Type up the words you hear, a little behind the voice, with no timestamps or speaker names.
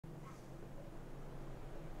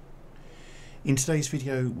In today's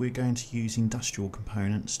video we're going to use industrial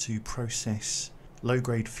components to process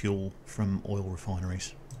low-grade fuel from oil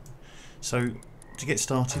refineries. So to get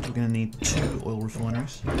started we're going to need 2 oil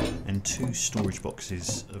refineries and 2 storage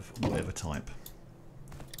boxes of whatever type.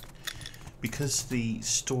 Because the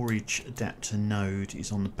storage adapter node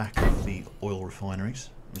is on the back of the oil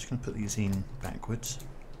refineries, I'm just going to put these in backwards.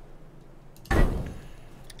 And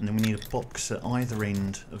then we need a box at either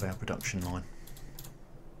end of our production line.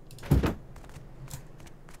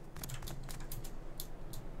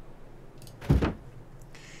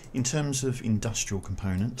 In terms of industrial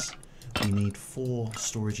components, we need 4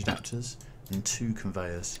 storage adapters and 2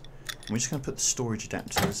 conveyors. And we're just going to put the storage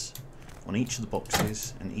adapters on each of the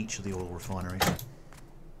boxes and each of the oil refineries.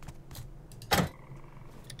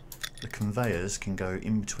 The conveyors can go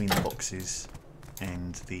in between the boxes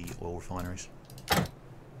and the oil refineries.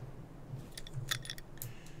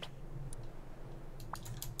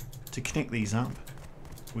 To connect these up,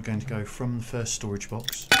 we're going to go from the first storage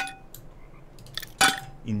box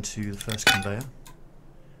into the first conveyor,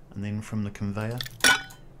 and then from the conveyor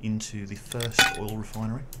into the first oil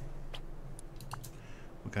refinery.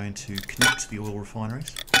 We're going to connect the oil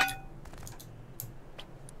refineries,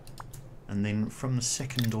 and then from the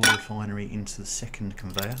second oil refinery into the second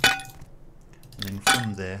conveyor, and then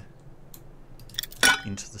from there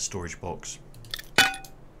into the storage box.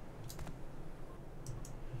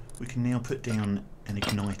 We can now put down an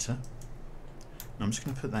igniter. I'm just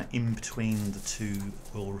going to put that in between the 2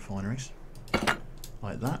 oil refineries,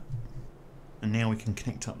 like that, and now we can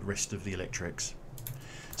connect up the rest of the electrics.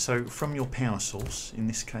 So from your power source, in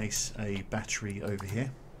this case a battery over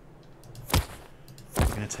here, we're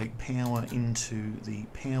going to take power into the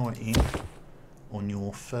power in on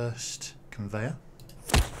your first conveyor,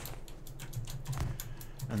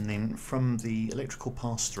 and then from the electrical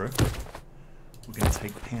pass-through we're going to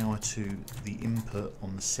take power to the input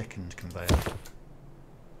on the second conveyor.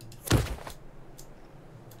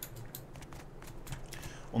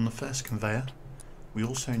 On the first conveyor, we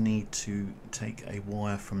also need to take a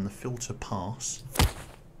wire from the filter pass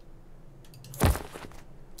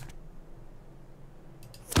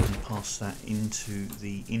and pass that into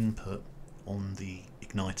the input on the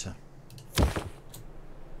igniter.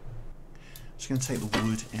 Just going to take the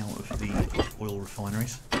wood out of the oil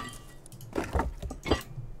refineries.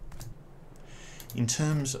 In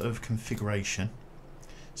terms of configuration,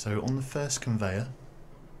 so on the first conveyor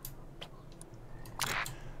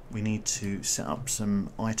we need to set up some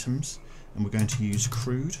items, and we're going to use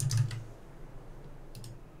crude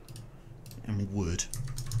and wood,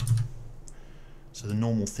 so the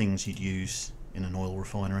normal things you'd use in an oil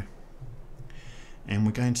refinery. And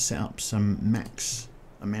we're going to set up some max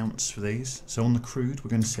amounts for these. So on the crude we're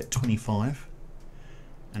going to set 25,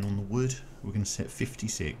 and on the wood we're going to set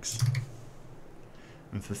 56.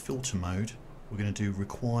 And for filter mode we're going to do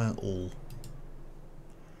require all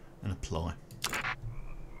and apply.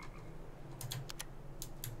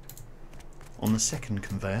 On the second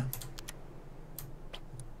conveyor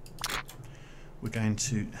we're going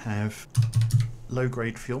to have low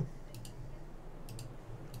grade fuel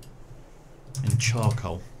and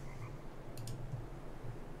charcoal,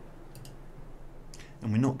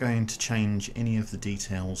 and we're not going to change any of the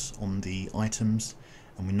details on the items,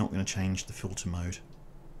 and we're not going to change the filter mode.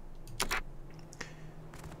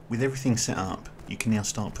 With everything set up, you can now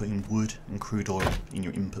start putting wood and crude oil in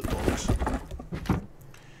your input box.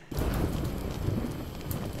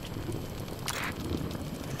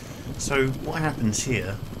 So what happens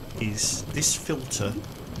here is this filter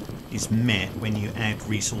is met when you add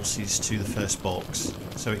resources to the first box.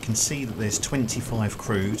 So it can see that there's 25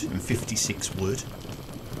 crude and 56 wood.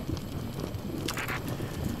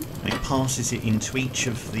 And it passes it into each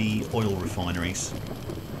of the oil refineries.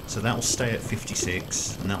 So that will stay at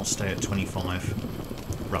 56 and that will stay at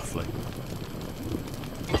 25 roughly.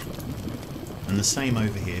 And the same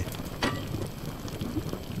over here.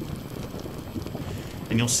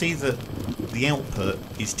 And you'll see that the output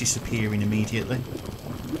is disappearing immediately,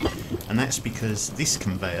 and that's because this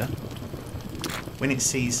conveyor, when it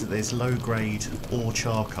sees that there's low grade or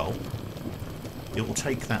charcoal, it will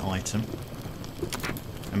take that item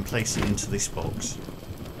and place it into this box.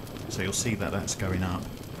 So you'll see that that's going up.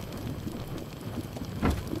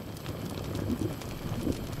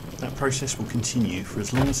 That process will continue for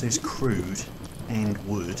as long as there's crude and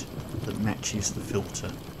wood that matches the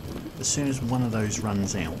filter. As soon as one of those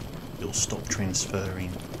runs out, it'll stop transferring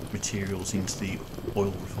materials into the oil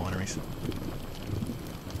refineries.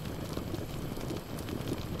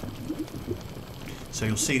 So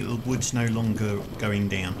you'll see that the wood's no longer going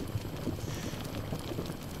down.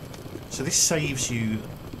 So this saves you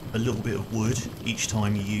a little bit of wood each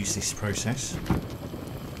time you use this process.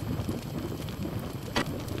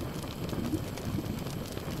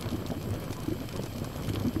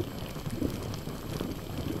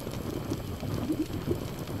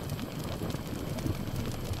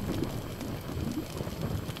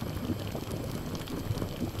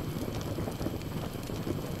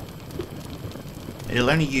 It'll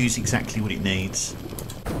only use exactly what it needs.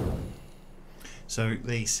 So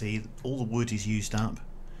there you see, all the wood is used up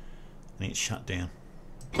and it's shut down.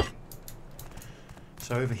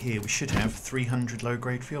 So over here we should have 300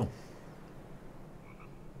 low-grade fuel.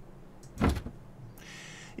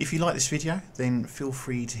 If you like this video, then feel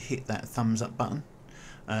free to hit that thumbs up button.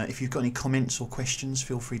 If you've got any comments or questions,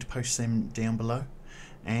 feel free to post them down below.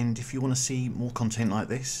 And if you want to see more content like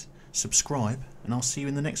this, subscribe, and I'll see you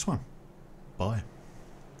in the next one. Bye.